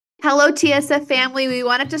Hello, TSF family. We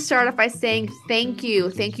wanted to start off by saying thank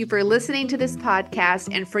you. Thank you for listening to this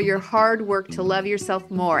podcast and for your hard work to love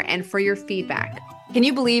yourself more and for your feedback. Can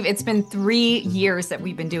you believe it's been 3 years that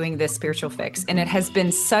we've been doing this spiritual fix, and it has been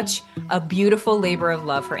such a beautiful labor of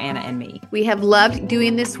love for Anna and me. We have loved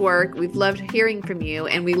doing this work. We've loved hearing from you,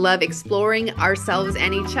 and we love exploring ourselves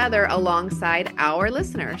and each other alongside our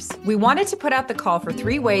listeners. We wanted to put out the call for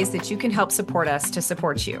 3 ways that you can help support us to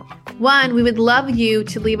support you. 1, we would love you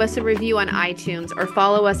to leave us a review on iTunes or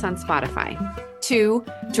follow us on Spotify. 2,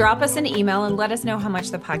 drop us an email and let us know how much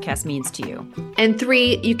the podcast means to you. And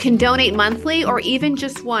 3, you can donate monthly or even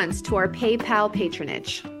just once to our PayPal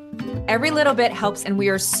patronage. Every little bit helps, and we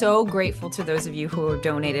are so grateful to those of you who have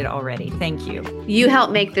donated already. Thank you. You help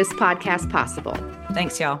make this podcast possible.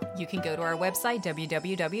 Thanks, y'all. You can go to our website,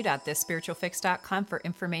 www.thisspiritualfix.com, for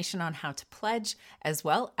information on how to pledge, as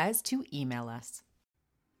well as to email us.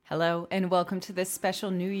 Hello, and welcome to this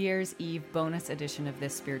special New Year's Eve bonus edition of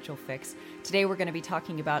This Spiritual Fix. Today we're going to be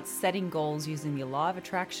talking about setting goals using the law of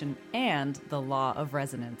attraction and the law of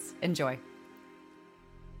resonance. Enjoy.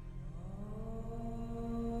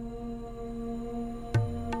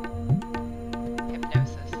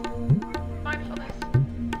 Hypnosis, mindfulness,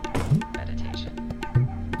 meditation,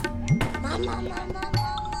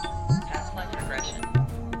 past life regression,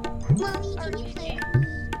 RTT,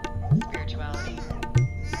 spirituality.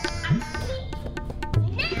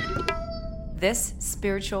 This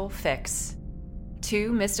Spiritual Fix.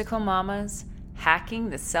 2 mystical mamas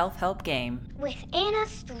hacking the self-help game. With Anna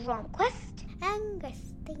Stromquist and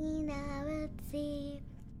Christina Ritzy.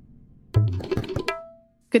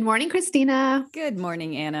 Good morning, Christina. Good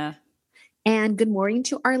morning, Anna. And good morning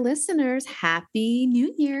to our listeners. Happy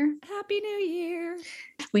New Year. Happy New Year.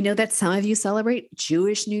 We know that some of you celebrate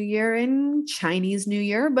Jewish New Year and Chinese New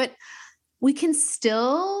Year, but we can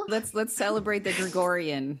still... Let's celebrate the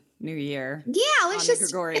Gregorian New Year. Yeah, it's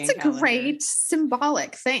a great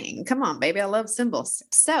symbolic thing. Come on, baby. I love symbols.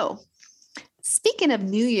 So speaking of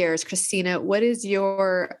New Year's, Christina, what do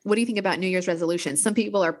you think about New Year's resolutions? Some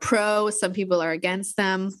people are pro, some people are against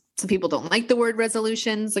them. Some people don't like the word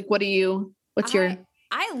resolutions. Like,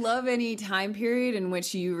 I love any time period in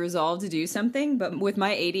which you resolve to do something, but with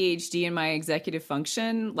my ADHD and my executive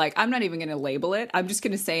function, like, I'm not even going to label it. I'm just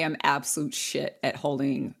going to say I'm absolute shit at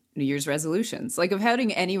holding New Year's resolutions. Like, of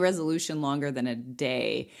having any resolution longer than a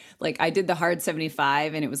day. Like, I did the hard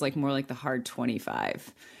 75 and it was like more like the hard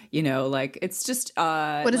 25. You know, like, it's just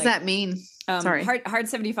what does that mean? Sorry. Hard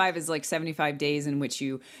 75 is like 75 days in which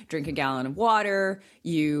you drink a gallon of water,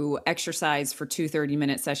 you exercise for 2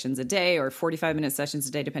 30-minute sessions a day or 45-minute sessions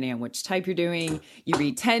a day, depending on which type you're doing. You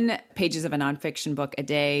read 10 pages of a nonfiction book a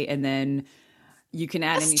day, and then you can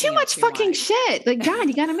add anything. That's too much fucking shit. Like, God,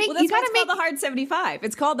 you got to make, well, that's why it's called the hard 75.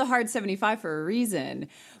 It's called the hard 75 for a reason.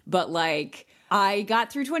 But like, I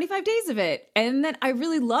got through 25 days of it, and then I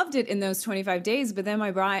really loved it in those 25 days. But then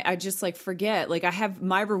my brain, I just like forget. Like, I have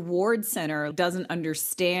my reward center doesn't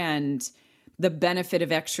understand the benefit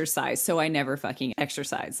of exercise, so I never fucking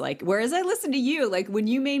exercise. Like, whereas I listen to you, like when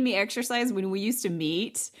you made me exercise when we used to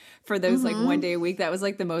meet for those like one day a week, that was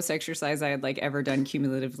like the most exercise I had like ever done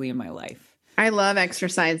cumulatively in my life. I love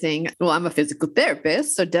exercising. Well, I'm a physical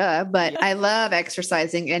therapist, so duh, but I love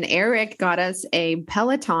exercising. And Eric got us a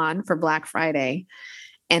Peloton for Black Friday,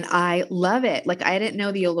 and I love it. Like, I didn't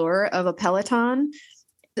know the allure of a Peloton.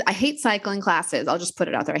 I hate cycling classes. I'll just put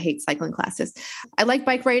it out there. I hate cycling classes. I like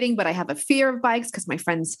bike riding, but I have a fear of bikes because my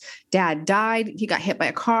friend's dad died. He got hit by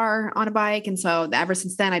a car on a bike. And so ever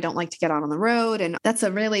since then, I don't like to get out on the road. And that's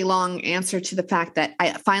a really long answer to the fact that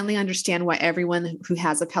I finally understand why everyone who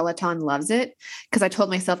has a Peloton loves it. Because I told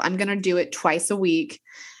myself I'm going to do it twice a week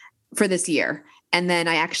for this year. And then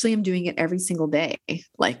I actually am doing it every single day.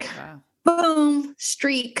 Like, wow. Boom,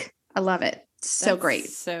 streak. I love it. So That's great.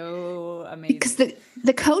 So amazing. Because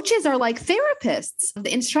the coaches are like therapists,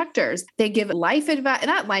 the instructors, they give life advice,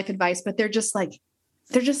 not life advice, but they're just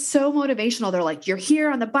so motivational. They're like, you're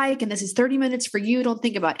here on the bike and this is 30 minutes for you. Don't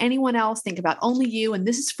think about anyone else. Think about only you. And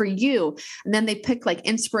this is for you. And then they pick like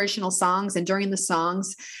inspirational songs. And during the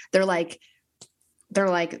songs, they're like,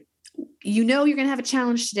 you know, you're going to have a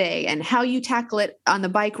challenge today, and how you tackle it on the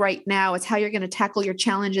bike right now is how you're going to tackle your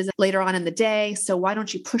challenges later on in the day. So why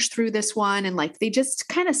don't you push through this one? And like, they just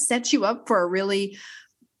kind of set you up for a really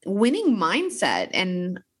winning mindset.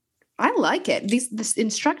 And I like it. These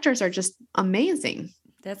instructors are just amazing.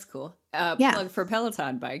 That's cool. Yeah. Plug for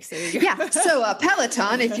Peloton bikes. There you go. Yeah. So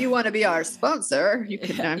Peloton, if you want to be our sponsor, you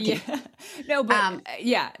can. No, I'm kidding. Yeah. No, but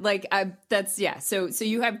that's yeah. So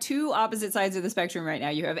you have two opposite sides of the spectrum right now.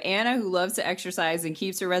 You have Anna, who loves to exercise and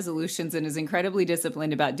keeps her resolutions and is incredibly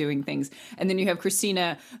disciplined about doing things, and then you have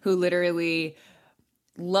Christina, who literally,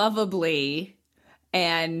 lovably,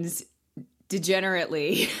 and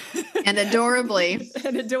degenerately And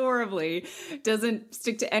adorably doesn't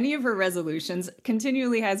stick to any of her resolutions,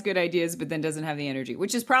 continually has good ideas, but then doesn't have the energy,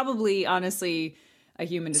 which is probably honestly a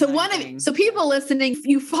human design thing. So people listening,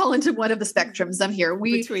 you fall into one of the spectrums. I'm here.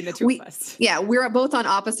 Between the two of us. Yeah, we're both on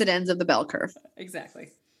opposite ends of the bell curve. Exactly.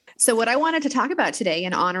 So what I wanted to talk about today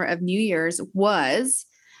in honor of New Year's was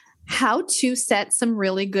how to set some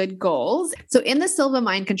really good goals. So in the Silva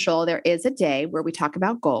Mind Control, there is a day where we talk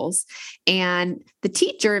about goals. And the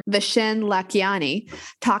teacher, Vishen Lakhiani,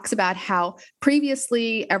 talks about how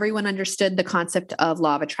previously everyone understood the concept of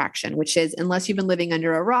law of attraction, which is, unless you've been living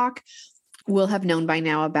under a rock, we'll have known by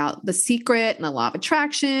now about The Secret and the law of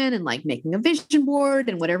attraction and like making a vision board,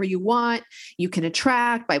 and whatever you want, you can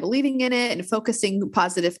attract by believing in it and focusing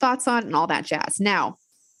positive thoughts on it and all that jazz. Now,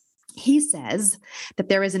 he says that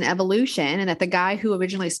there is an evolution, and that the guy who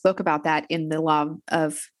originally spoke about that in the law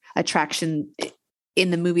of attraction in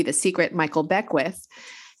the movie The Secret, Michael Beckwith,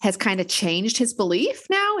 has kind of changed his belief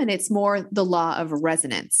now, and it's more the law of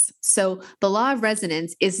resonance. So the law of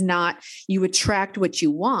resonance is not you attract what you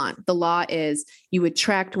want. The law is you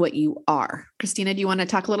attract what you are. Christina, do you want to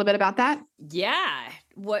talk a little bit about that? Yeah.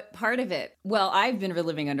 What part of it? Well, I've been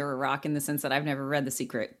living under a rock in the sense that I've never read The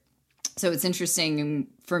Secret. So it's interesting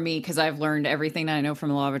for me because I've learned everything that I know from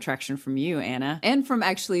the law of attraction from you, Anna, and from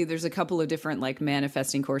actually there's a couple of different like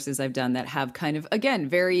manifesting courses I've done that have kind of, again,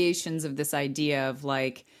 variations of this idea of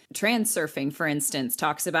like Transurfing, for instance,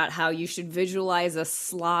 talks about how you should visualize a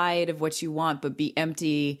slide of what you want, but be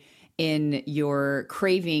empty in your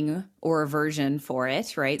craving or aversion for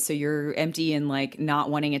it, right? So you're empty in like not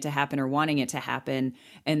wanting it to happen or wanting it to happen.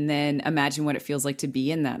 And then imagine what it feels like to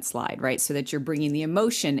be in that slide, right? So that you're bringing the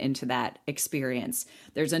emotion into that experience.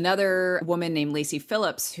 There's another woman named Lacey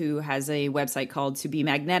Phillips who has a website called To Be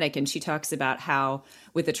Magnetic. And she talks about how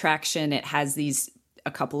with attraction, it has a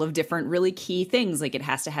couple of different really key things. Like it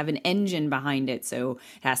has to have an engine behind it. So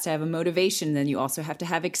it has to have a motivation. Then you also have to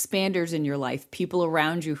have expanders in your life, people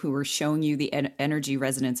around you who are showing you the energy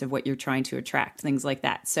resonance of what you're trying to attract, things like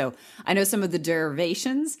that. So I know some of the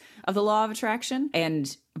derivations of the law of attraction,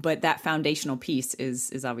 but that foundational piece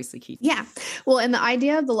is obviously key. Yeah. Well, and the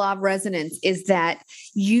idea of the law of resonance is that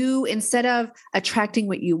you, instead of attracting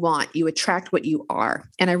what you want, you attract what you are.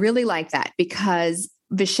 And I really like that because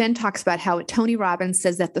Vishen talks about how Tony Robbins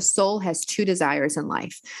says that the soul has two desires in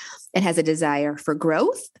life. It has a desire for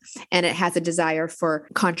growth and it has a desire for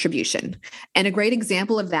contribution. And a great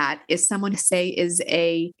example of that is someone, say, is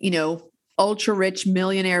a, ultra rich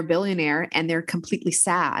millionaire, billionaire, and they're completely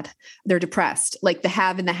sad. They're depressed, like the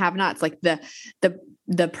have and the have nots, like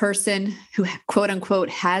the person who quote unquote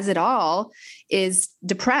has it all is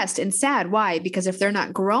depressed and sad. Why? Because if they're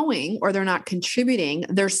not growing or they're not contributing,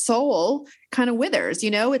 their soul kind of withers.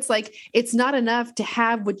 It's like, it's not enough to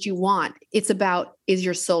have what you want. It's about, is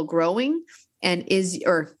your soul growing? And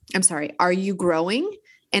are you growing?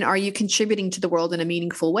 And are you contributing to the world in a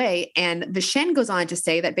meaningful way? And Vishen goes on to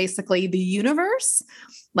say that basically the universe,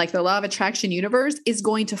 like the law of attraction universe, is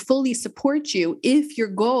going to fully support you if your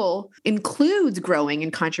goal includes growing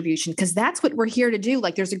and contribution, because that's what we're here to do.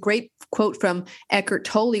 Like there's a great quote from Eckhart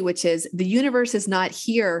Tolle, which is, the universe is not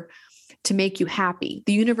here to make you happy.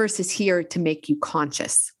 The universe is here to make you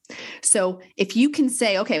conscious. So if you can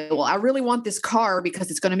say, okay, well, I really want this car because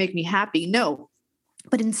it's going to make me happy. No.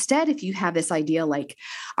 But instead, if you have this idea, like,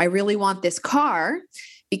 I really want this car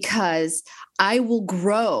because I will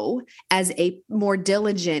grow as a more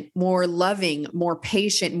diligent, more loving, more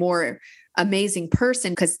patient, more amazing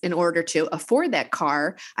person, because in order to afford that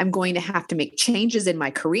car, I'm going to have to make changes in my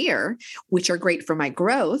career, which are great for my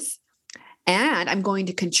growth. And I'm going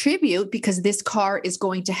to contribute because this car is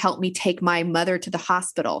going to help me take my mother to the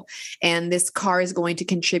hospital. And this car is going to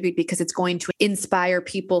contribute because it's going to inspire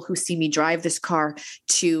people who see me drive this car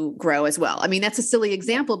to grow as well. I mean, that's a silly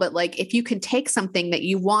example, but like if you can take something that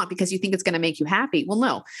you want because you think it's going to make you happy, well,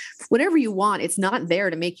 no, whatever you want, it's not there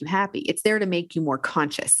to make you happy. It's there to make you more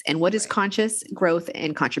conscious. And what is conscious? Growth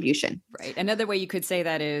and contribution. Right. Another way you could say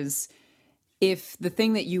that is, if the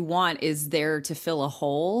thing that you want is there to fill a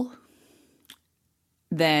hole,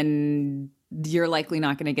 then you're likely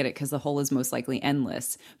not going to get it because the hole is most likely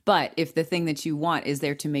endless. But if the thing that you want is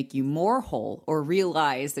there to make you more whole or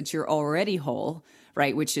realize that you're already whole,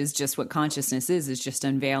 right? Which is just what consciousness is just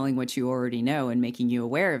unveiling what you already know and making you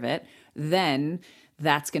aware of it, then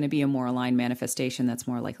that's going to be a more aligned manifestation that's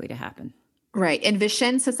more likely to happen. Right. And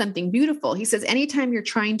Vishen says something beautiful. He says, anytime you're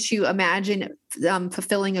trying to imagine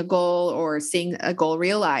fulfilling a goal or seeing a goal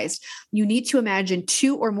realized, you need to imagine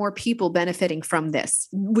 2 or more people benefiting from this,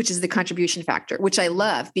 which is the contribution factor, which I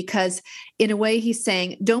love because in a way he's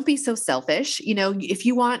saying, don't be so selfish. If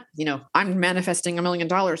you want, I'm manifesting $1 million.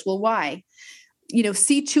 Well, why?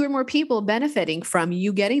 See 2 or more people benefiting from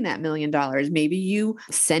you getting that $1 million. Maybe you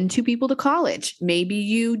send 2 people to college. Maybe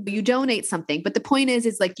you donate something. But the point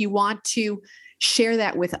is like you want to share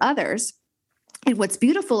that with others. And what's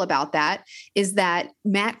beautiful about that is that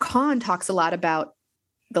Matt Kahn talks a lot about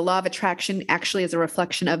the law of attraction actually is a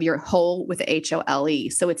reflection of your whole with HOLE.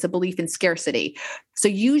 So it's a belief in scarcity. So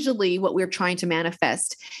usually what we're trying to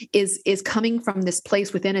manifest is coming from this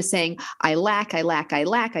place within us saying, I lack,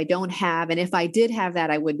 I don't have. And if I did have that,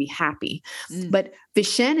 I would be happy. But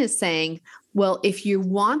Vishen is saying, well, if you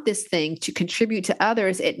want this thing to contribute to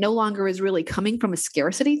others, it no longer is really coming from a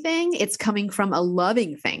scarcity thing. It's coming from a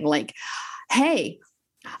loving thing. Like, hey,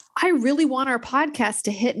 I really want our podcast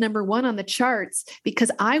to hit number 1 on the charts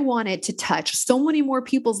because I want it to touch so many more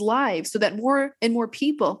people's lives so that more and more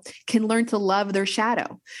people can learn to love their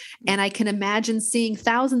shadow. And I can imagine seeing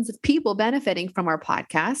thousands of people benefiting from our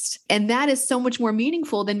podcast. And that is so much more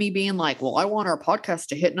meaningful than me being like, well, I want our podcast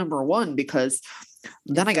to hit number 1 because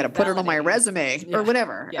then I got to put it on my resume or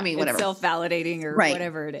whatever. Yeah. I mean, whatever. It's self-validating or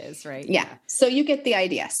whatever it is, right? Yeah. So you get the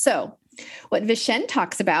idea. So what Vishen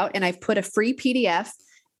talks about, and I've put a free PDF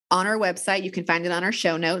on our website, you can find it on our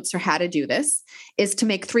show notes or how to do this, is to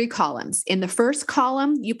make 3 columns. In the first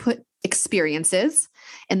column, you put experiences.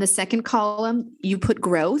 In the second column, you put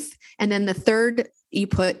growth. And then the third, you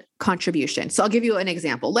put contribution. So I'll give you an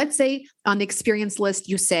example. Let's say on the experience list,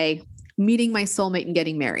 you say, meeting my soulmate and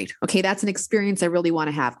getting married. Okay, that's an experience I really want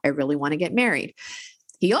to have. I really want to get married.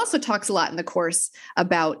 He also talks a lot in the course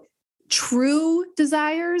about true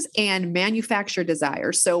desires and manufactured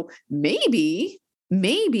desires. So maybe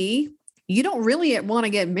you don't really want to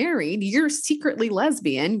get married. You're secretly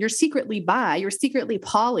lesbian. You're secretly bi. You're secretly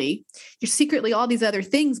poly. You're secretly all these other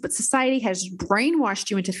things. But society has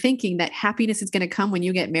brainwashed you into thinking that happiness is going to come when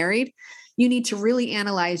you get married. You need to really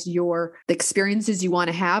analyze the experiences you want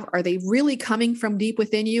to have. Are they really coming from deep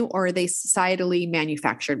within you, or are they societally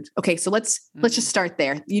manufactured? Okay, so let's just start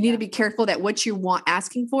there. You need to be careful that what you want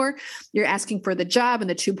asking for, you're asking for the job and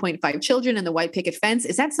the 2.5 children and the white picket fence.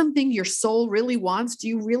 Is that something your soul really wants? Do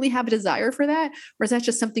you really have a desire for that? Or is that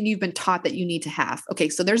just something you've been taught that you need to have? Okay,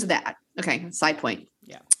 so there's that. Okay, side point.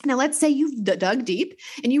 Yeah. Now, let's say you've dug deep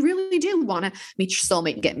and you really do want to meet your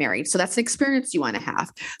soulmate and get married. So that's an experience you want to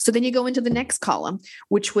have. So then you go into the next column,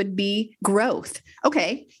 which would be growth.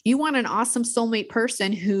 Okay, you want an awesome soulmate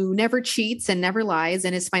person who never cheats and never lies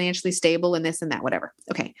and is financially stable and this and that, whatever.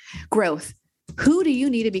 Okay, growth. Who do you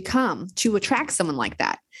need to become to attract someone like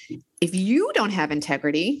that? If you don't have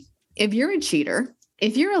integrity, if you're a cheater,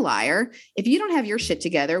 if you're a liar, if you don't have your shit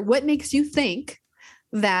together, what makes you think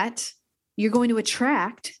that you're going to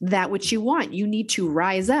attract that which you want? You need to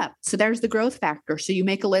rise up. So there's the growth factor. So you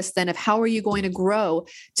make a list then of how are you going to grow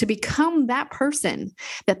to become that person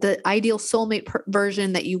that the ideal soulmate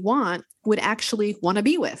version that you want would actually want to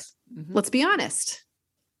be with. Mm-hmm. Let's be honest.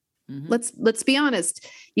 Mm-hmm. Let's be honest.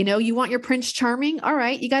 You want your Prince Charming. All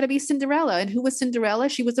right. You got to be Cinderella. And who was Cinderella?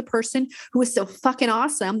 She was a person who was so fucking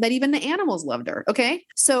awesome that even the animals loved her. Okay.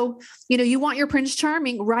 So, you want your Prince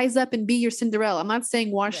Charming, rise up and be your Cinderella. I'm not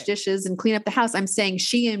saying wash dishes and clean up the house. I'm saying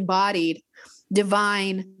she embodied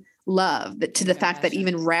divine love to the fact that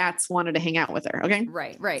even rats wanted to hang out with her. Okay.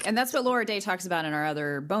 Right. And that's what Laura Day talks about in our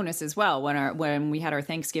other bonus as well. When we had our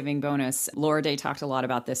Thanksgiving bonus, Laura Day talked a lot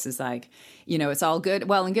about this is like, it's all good.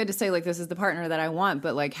 Well, and good to say like, this is the partner that I want,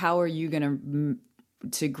 but like, how are you going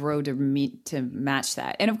to grow to match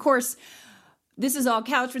that? And of course, this is all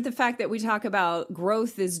couched with the fact that we talk about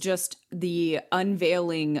growth is just the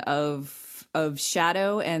unveiling of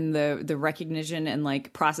shadow and the recognition and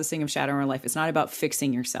like processing of shadow in our life. It's not about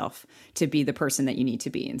fixing yourself to be the person that you need to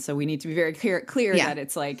be. And so we need to be very clear that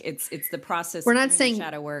it's like, it's the process. We're not saying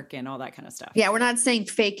shadow work and all that kind of stuff. Yeah. We're not saying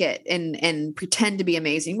fake it and pretend to be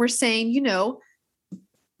amazing. We're saying,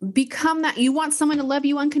 become that. You want someone to love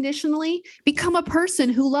you unconditionally, become a person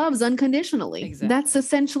who loves unconditionally. Exactly. That's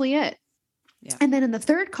essentially it. Yeah. And then in the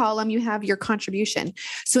third column, you have your contribution.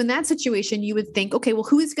 So in that situation, you would think, okay, well,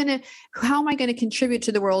 how am I going to contribute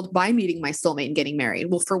to the world by meeting my soulmate and getting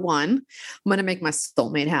married? Well, for one, I'm going to make my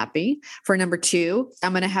soulmate happy. For number 2,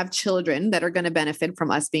 I'm going to have children that are going to benefit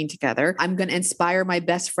from us being together. I'm going to inspire my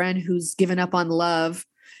best friend who's given up on love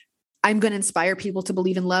I'm going to inspire people to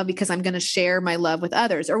believe in love because I'm going to share my love with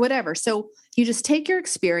others or whatever. So you just take your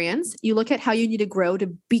experience, you look at how you need to grow to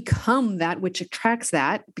become that which attracts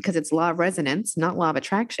that, because it's law of resonance, not law of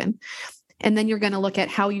attraction. And then you're going to look at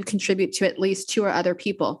how you contribute to at least 2 or other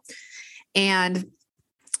people. And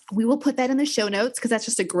we will put that in the show notes because that's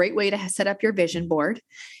just a great way to set up your vision board.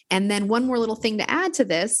 And then one more little thing to add to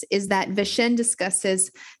this is that Vishen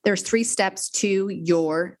discusses there's 3 steps to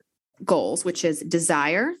your goals, which is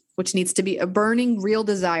desire, which needs to be a burning, real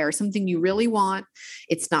desire, something you really want.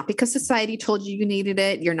 It's not because society told you you needed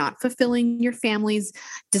it. You're not fulfilling your family's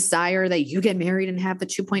desire that you get married and have the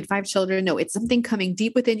 2.5 children. No, it's something coming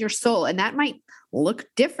deep within your soul. And that might look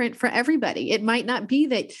different for everybody. It might not be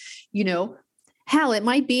that, hell, it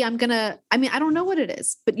might be, I don't know what it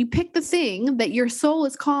is, but you pick the thing that your soul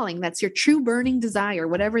is calling. That's your true burning desire,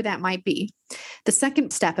 whatever that might be. The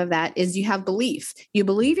second step of that is you have belief. You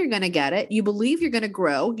believe you're going to get it. You believe you're going to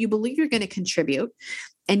grow. You believe you're going to contribute,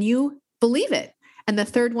 and you believe it. And the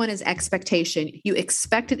third one is expectation. You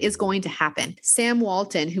expect it is going to happen. Sam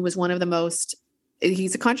Walton, who was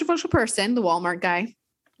he's a controversial person, the Walmart guy.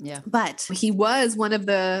 Yeah. But he was one of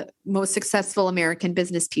the most successful American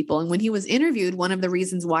business people. And when he was interviewed, one of the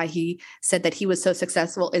reasons why he said that he was so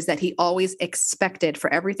successful is that he always expected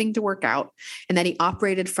for everything to work out, and that he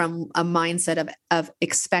operated from a mindset of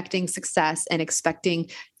expecting success and expecting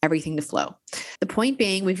everything to flow. The point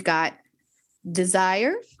being, we've got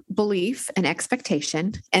desire, belief, and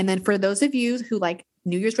expectation. And then for those of you who like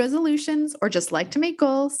New Year's resolutions or just like to make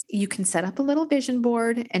goals, you can set up a little vision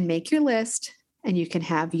board and make your list. And you can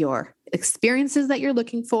have your experiences that you're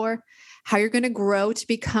looking for, how you're going to grow to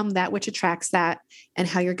become that which attracts that, and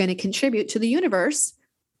how you're going to contribute to the universe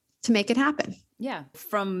to make it happen. Yeah.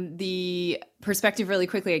 From the perspective really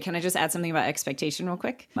quickly, can I just add something about expectation real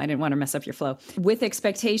quick? I didn't want to mess up your flow. With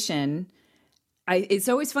expectation, it's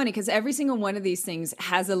always funny because every single one of these things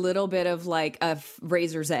has a little bit of like a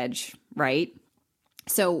razor's edge, right?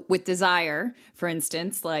 So with desire, for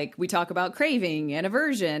instance, like we talk about craving and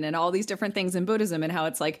aversion and all these different things in Buddhism, and how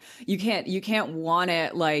it's like you can't want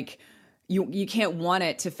it, like you can't want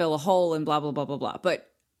it to fill a hole and blah blah blah blah blah. But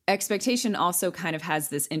expectation also kind of has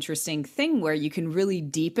this interesting thing where you can really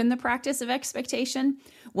deepen the practice of expectation.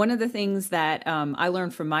 One of the things that I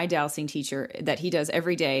learned from my dowsing teacher that he does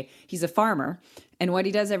every day, he's a farmer, and what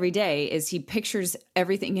he does every day is he pictures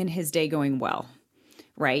everything in his day going well.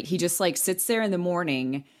 Right? He just like sits there in the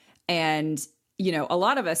morning, and, a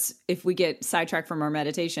lot of us, if we get sidetracked from our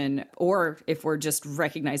meditation, or if we're just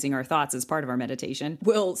recognizing our thoughts as part of our meditation,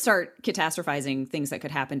 we'll start catastrophizing things that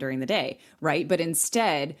could happen during the day. Right? But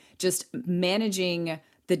instead, just managing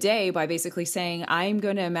the day by basically saying, I'm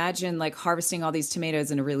going to imagine like harvesting all these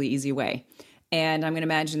tomatoes in a really easy way. And I'm going to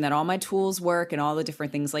imagine that all my tools work and all the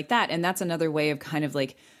different things like that. And that's another way of kind of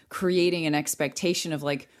like creating an expectation of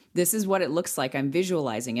like, this is what it looks like. I'm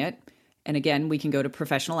visualizing it. And again, we can go to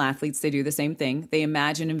professional athletes. They do the same thing. They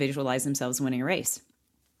imagine and visualize themselves winning a race,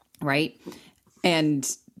 right? And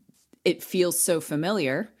it feels so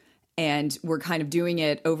familiar. And we're kind of doing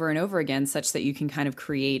it over and over again, such that you can kind of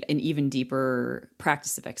create an even deeper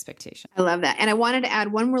practice of expectation. I love that. And I wanted to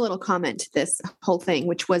add one more little comment to this whole thing,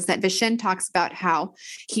 which was that Vishen talks about how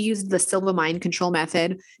he used the Silva mind control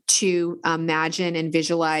method to imagine and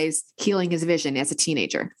visualize healing his vision as a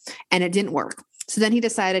teenager. And it didn't work. So then he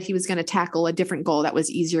decided he was going to tackle a different goal that was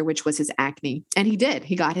easier, which was his acne. And he did.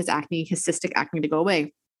 He got his cystic acne to go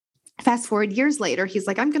away. Fast forward years later, he's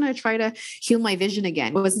like, I'm going to try to heal my vision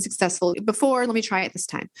again. It wasn't successful before. Let me try it this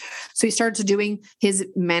time. So he started doing his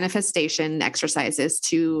manifestation exercises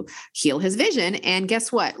to heal his vision. And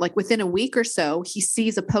guess what? Like within a week or so, he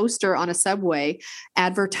sees a poster on a subway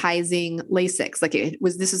advertising LASIK. Like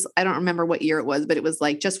I don't remember what year it was, but it was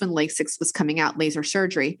like just when LASIK was coming out, laser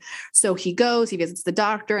surgery. So he visits the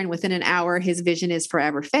doctor, and within an hour, his vision is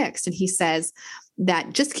forever fixed. And he says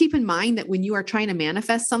that just keep in mind that when you are trying to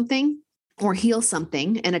manifest something or heal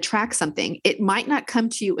something and attract something, it might not come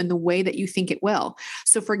to you in the way that you think it will.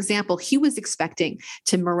 So for example, he was expecting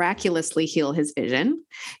to miraculously heal his vision.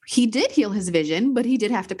 He did heal his vision, but he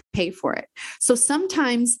did have to pay for it. So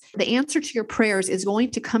sometimes the answer to your prayers is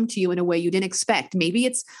going to come to you in a way you didn't expect. Maybe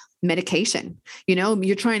it's medication.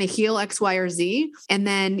 You're trying to heal X, Y, or Z. And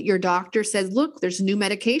then your doctor says, look, there's new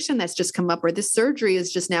medication that's just come up, or this surgery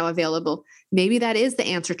is just now available. Maybe that is the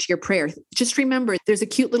answer to your prayer. Just remember, there's a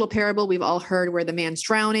cute little parable we've all heard where the man's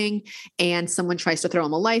drowning and someone tries to throw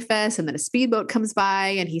him a life vest, and then a speedboat comes by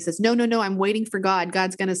and he says, no, I'm waiting for God.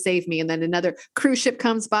 God's going to save me. And then another cruise ship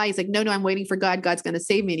comes by. He's like, no, I'm waiting for God. God's going to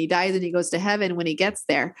save me. And he dies and he goes to heaven. When he gets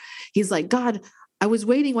there, he's like, God, I was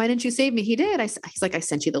waiting. Why didn't you save me? He did. He's like, I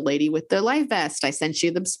sent you the lady with the life vest. I sent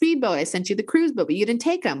you the speedboat. I sent you the cruise boat, but you didn't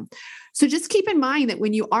take them. So just keep in mind that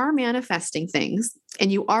when you are manifesting things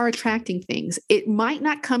and you are attracting things, it might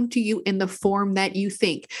not come to you in the form that you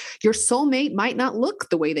think. Your soulmate might not look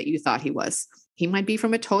the way that you thought he was. He might be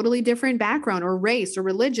from a totally different background or race or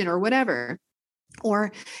religion or whatever.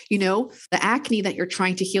 Or, the acne that you're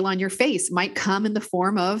trying to heal on your face might come in the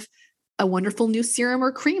form of a wonderful new serum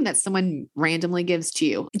or cream that someone randomly gives to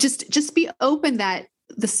you. Just be open that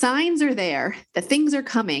the signs are there, that things are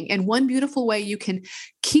coming. And one beautiful way you can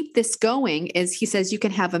keep this going is, he says, you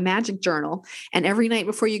can have a magic journal. And every night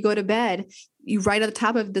before you go to bed, you write at the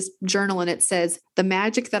top of this journal and it says, the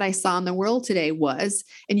magic that I saw in the world today was,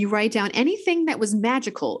 and you write down anything that was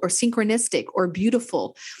magical or synchronistic or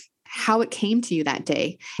beautiful, how it came to you that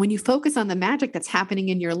day. When you focus on the magic that's happening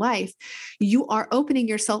in your life, you are opening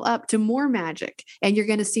yourself up to more magic, and you're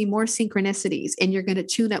going to see more synchronicities, and you're going to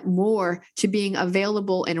tune up more to being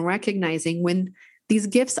available and recognizing when these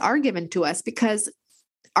gifts are given to us, because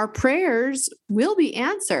our prayers will be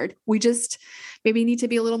answered. We just maybe need to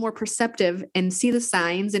be a little more perceptive and see the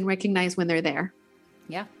signs and recognize when they're there.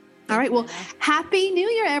 Yeah. All right. Well, Happy New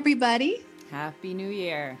Year, everybody. Happy New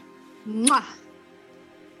Year. Mwah.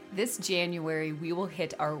 This January, we will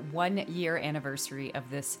hit our 1-year anniversary of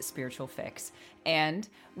this spiritual fix. And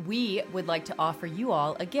we would like to offer you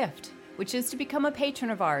all a gift, which is to become a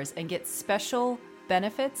patron of ours and get special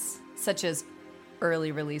benefits such as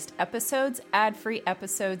early released episodes, ad-free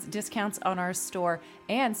episodes, discounts on our store,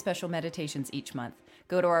 and special meditations each month.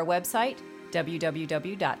 Go to our website,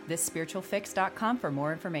 www.thisspiritualfix.com for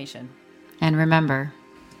more information. And remember,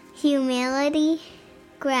 humility,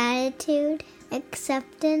 gratitude,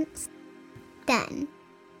 acceptance, done.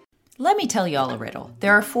 Let me tell you all a riddle.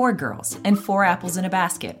 There are 4 girls and 4 apples in a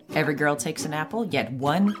basket. Every girl takes an apple, yet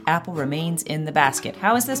 1 apple remains in the basket.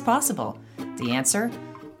 How is this possible? The answer?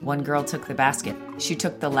 1 girl took the basket. She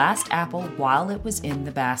took the last apple while it was in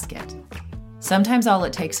the basket. Sometimes all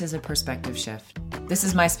it takes is a perspective shift. This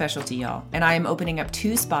is my specialty, y'all, and I am opening up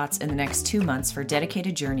 2 spots in the next 2 months for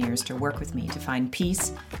dedicated journeyers to work with me to find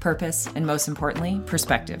peace, purpose, and most importantly,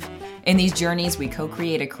 perspective. In these journeys, we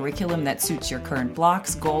co-create a curriculum that suits your current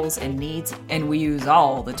blocks, goals, and needs, and we use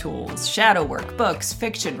all the tools: shadow work, books,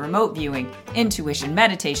 fiction, remote viewing, intuition,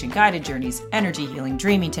 meditation, guided journeys, energy healing,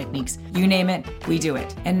 dreaming techniques, you name it, we do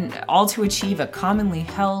it, and all to achieve a commonly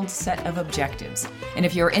held set of objectives. And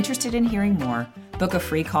if you're interested in hearing more, book a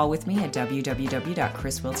free call with me at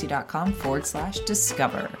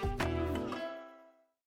www.chriswiltsey.com/discover.